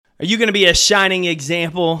Are you going to be a shining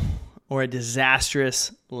example or a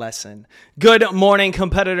disastrous lesson? Good morning,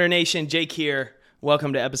 Competitor Nation. Jake here.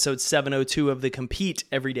 Welcome to episode 702 of the Compete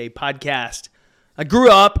Everyday podcast. I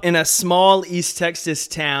grew up in a small East Texas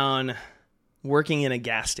town working in a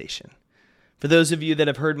gas station. For those of you that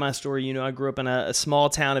have heard my story, you know I grew up in a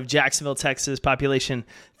small town of Jacksonville, Texas, population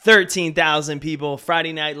 13,000 people,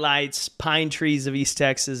 Friday night lights, pine trees of East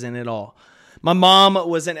Texas, and it all. My mom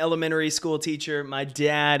was an elementary school teacher. My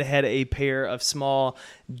dad had a pair of small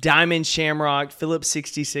Diamond Shamrock Phillips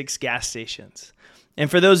 66 gas stations.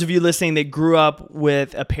 And for those of you listening that grew up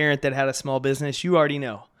with a parent that had a small business, you already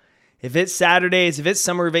know. If it's Saturdays, if it's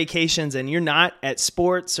summer vacations, and you're not at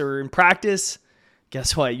sports or in practice,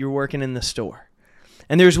 guess what? You're working in the store.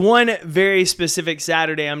 And there's one very specific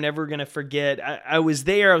Saturday I'm never going to forget. I was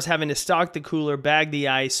there. I was having to stock the cooler, bag the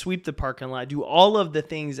ice, sweep the parking lot, do all of the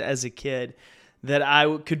things as a kid that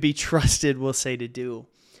I could be trusted, we'll say, to do.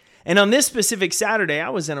 And on this specific Saturday, I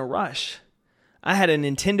was in a rush. I had a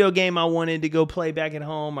Nintendo game I wanted to go play back at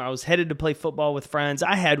home. I was headed to play football with friends.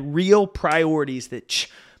 I had real priorities that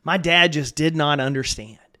my dad just did not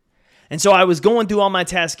understand. And so I was going through all my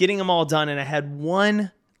tasks, getting them all done, and I had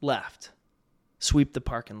one left. Sweep the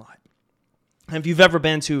parking lot. And if you've ever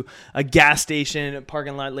been to a gas station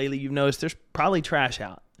parking lot lately, you've noticed there's probably trash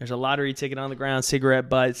out. There's a lottery ticket on the ground, cigarette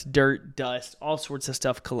butts, dirt, dust, all sorts of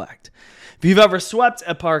stuff collect. If you've ever swept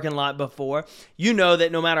a parking lot before, you know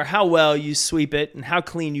that no matter how well you sweep it and how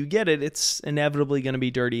clean you get it, it's inevitably going to be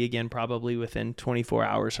dirty again, probably within 24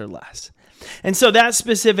 hours or less. And so that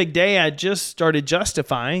specific day, I just started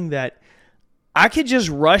justifying that I could just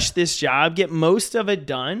rush this job, get most of it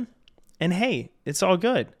done, and hey, it's all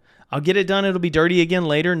good. I'll get it done. It'll be dirty again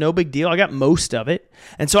later. No big deal. I got most of it.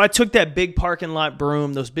 And so I took that big parking lot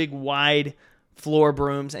broom, those big wide floor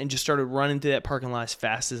brooms, and just started running through that parking lot as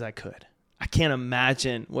fast as I could. I can't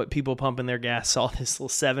imagine what people pumping their gas saw this little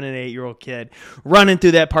 7 and 8-year-old kid running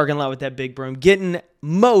through that parking lot with that big broom, getting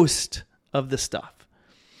most of the stuff.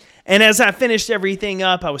 And as I finished everything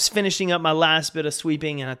up, I was finishing up my last bit of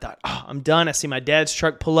sweeping, and I thought, I'm done. I see my dad's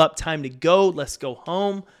truck pull up. Time to go. Let's go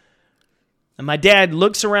home. And my dad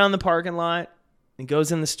looks around the parking lot and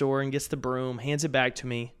goes in the store and gets the broom, hands it back to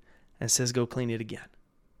me, and says, go clean it again.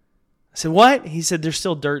 I said, what? He said, there's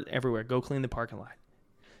still dirt everywhere. Go clean the parking lot.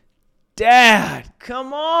 Dad,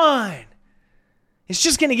 come on. It's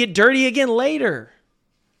just going to get dirty again later.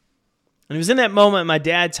 And it was in that moment my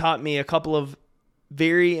dad taught me a couple of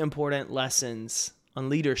very important lessons on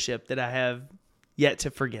leadership that I have yet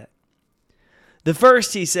to forget. The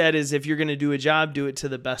first, he said, is if you're going to do a job, do it to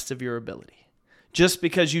the best of your ability. Just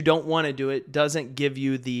because you don't want to do it doesn't give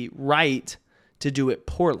you the right to do it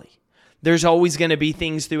poorly. There's always going to be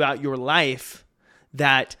things throughout your life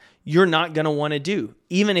that you're not going to want to do.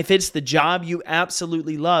 Even if it's the job you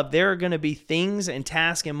absolutely love, there are going to be things and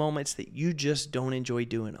tasks and moments that you just don't enjoy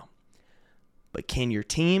doing them. But can your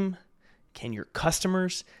team, can your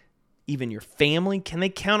customers, even your family, can they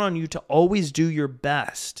count on you to always do your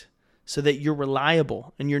best so that you're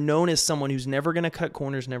reliable and you're known as someone who's never going to cut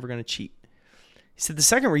corners, never going to cheat? He said the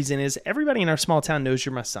second reason is everybody in our small town knows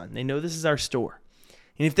you're my son. They know this is our store.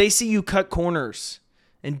 And if they see you cut corners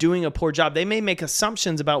and doing a poor job, they may make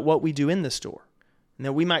assumptions about what we do in the store and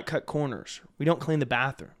that we might cut corners. We don't clean the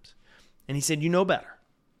bathrooms. And he said, you know better.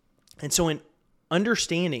 And so in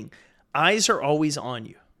understanding, eyes are always on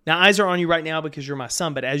you. Now, eyes are on you right now because you're my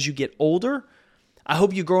son, but as you get older, I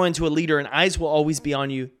hope you grow into a leader and eyes will always be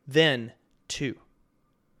on you then too.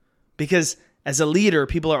 Because as a leader,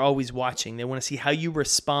 people are always watching. They want to see how you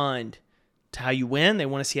respond to how you win. They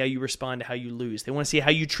want to see how you respond to how you lose. They want to see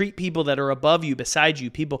how you treat people that are above you, beside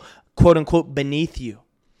you, people, quote unquote, beneath you.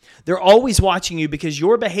 They're always watching you because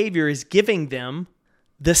your behavior is giving them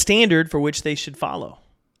the standard for which they should follow.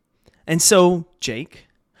 And so, Jake,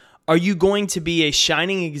 are you going to be a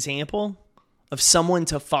shining example of someone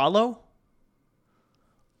to follow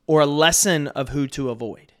or a lesson of who to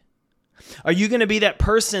avoid? Are you going to be that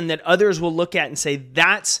person that others will look at and say,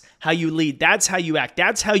 that's how you lead, that's how you act,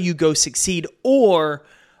 that's how you go succeed? Or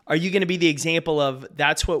are you going to be the example of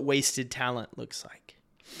that's what wasted talent looks like?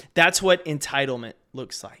 That's what entitlement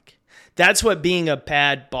looks like. That's what being a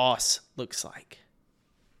bad boss looks like.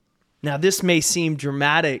 Now, this may seem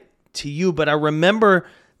dramatic to you, but I remember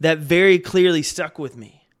that very clearly stuck with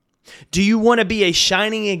me. Do you want to be a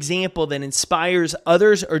shining example that inspires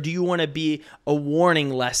others, or do you want to be a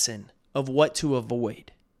warning lesson of what to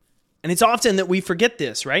avoid? And it's often that we forget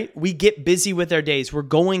this, right? We get busy with our days. We're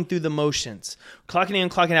going through the motions, clocking in,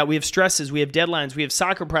 clocking out. We have stresses, we have deadlines, we have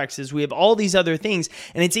soccer practices, we have all these other things.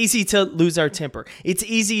 And it's easy to lose our temper. It's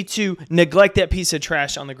easy to neglect that piece of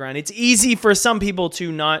trash on the ground. It's easy for some people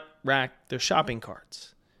to not rack their shopping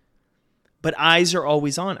carts. But eyes are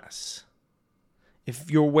always on us. If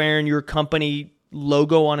you're wearing your company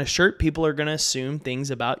logo on a shirt, people are going to assume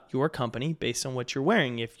things about your company based on what you're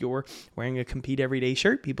wearing. If you're wearing a Compete Everyday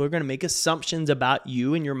shirt, people are going to make assumptions about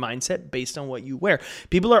you and your mindset based on what you wear.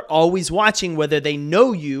 People are always watching whether they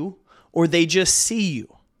know you or they just see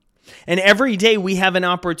you. And every day we have an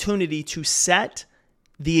opportunity to set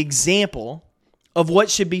the example of what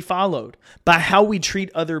should be followed by how we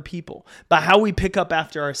treat other people, by how we pick up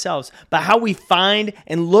after ourselves, by how we find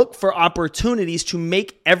and look for opportunities to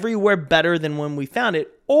make everywhere better than when we found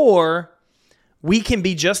it. Or we can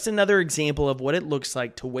be just another example of what it looks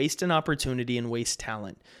like to waste an opportunity and waste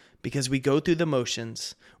talent because we go through the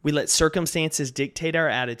motions, we let circumstances dictate our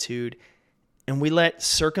attitude, and we let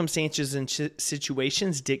circumstances and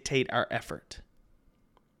situations dictate our effort.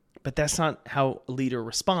 But that's not how a leader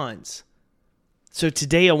responds. So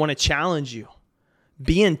today I want to challenge you.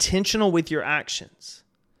 Be intentional with your actions.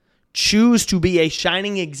 Choose to be a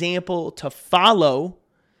shining example to follow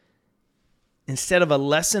instead of a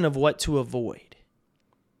lesson of what to avoid.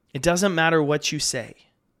 It doesn't matter what you say,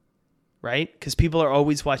 right? Because people are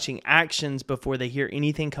always watching actions before they hear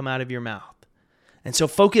anything come out of your mouth. And so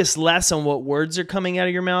focus less on what words are coming out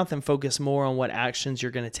of your mouth and focus more on what actions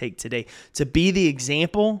you're going to take today. To be the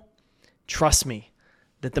example, trust me,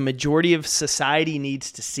 that the majority of society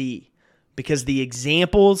needs to see, because the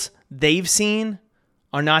examples they've seen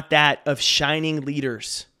are not that of shining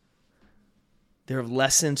leaders. They're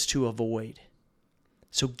lessons to avoid.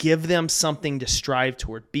 So give them something to strive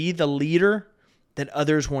toward. Be the leader that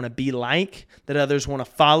others want to be like, that others want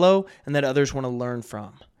to follow, and that others want to learn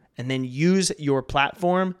from. And then use your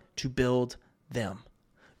platform to build them.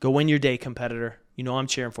 Go win your day, competitor. You know I'm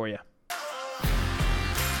cheering for you.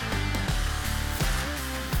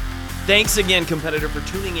 Thanks again, competitor, for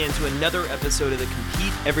tuning in to another episode of the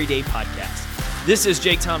Compete Everyday podcast. This is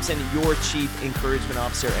Jake Thompson, your Chief Encouragement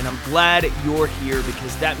Officer, and I'm glad you're here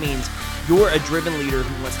because that means you're a driven leader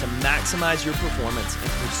who wants to maximize your performance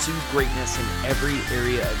and pursue greatness in every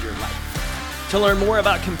area of your life. To learn more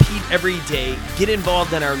about Compete Every Day, get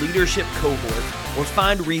involved in our leadership cohort, or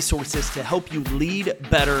find resources to help you lead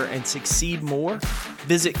better and succeed more,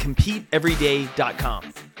 visit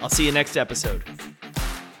CompeteEveryday.com. I'll see you next episode.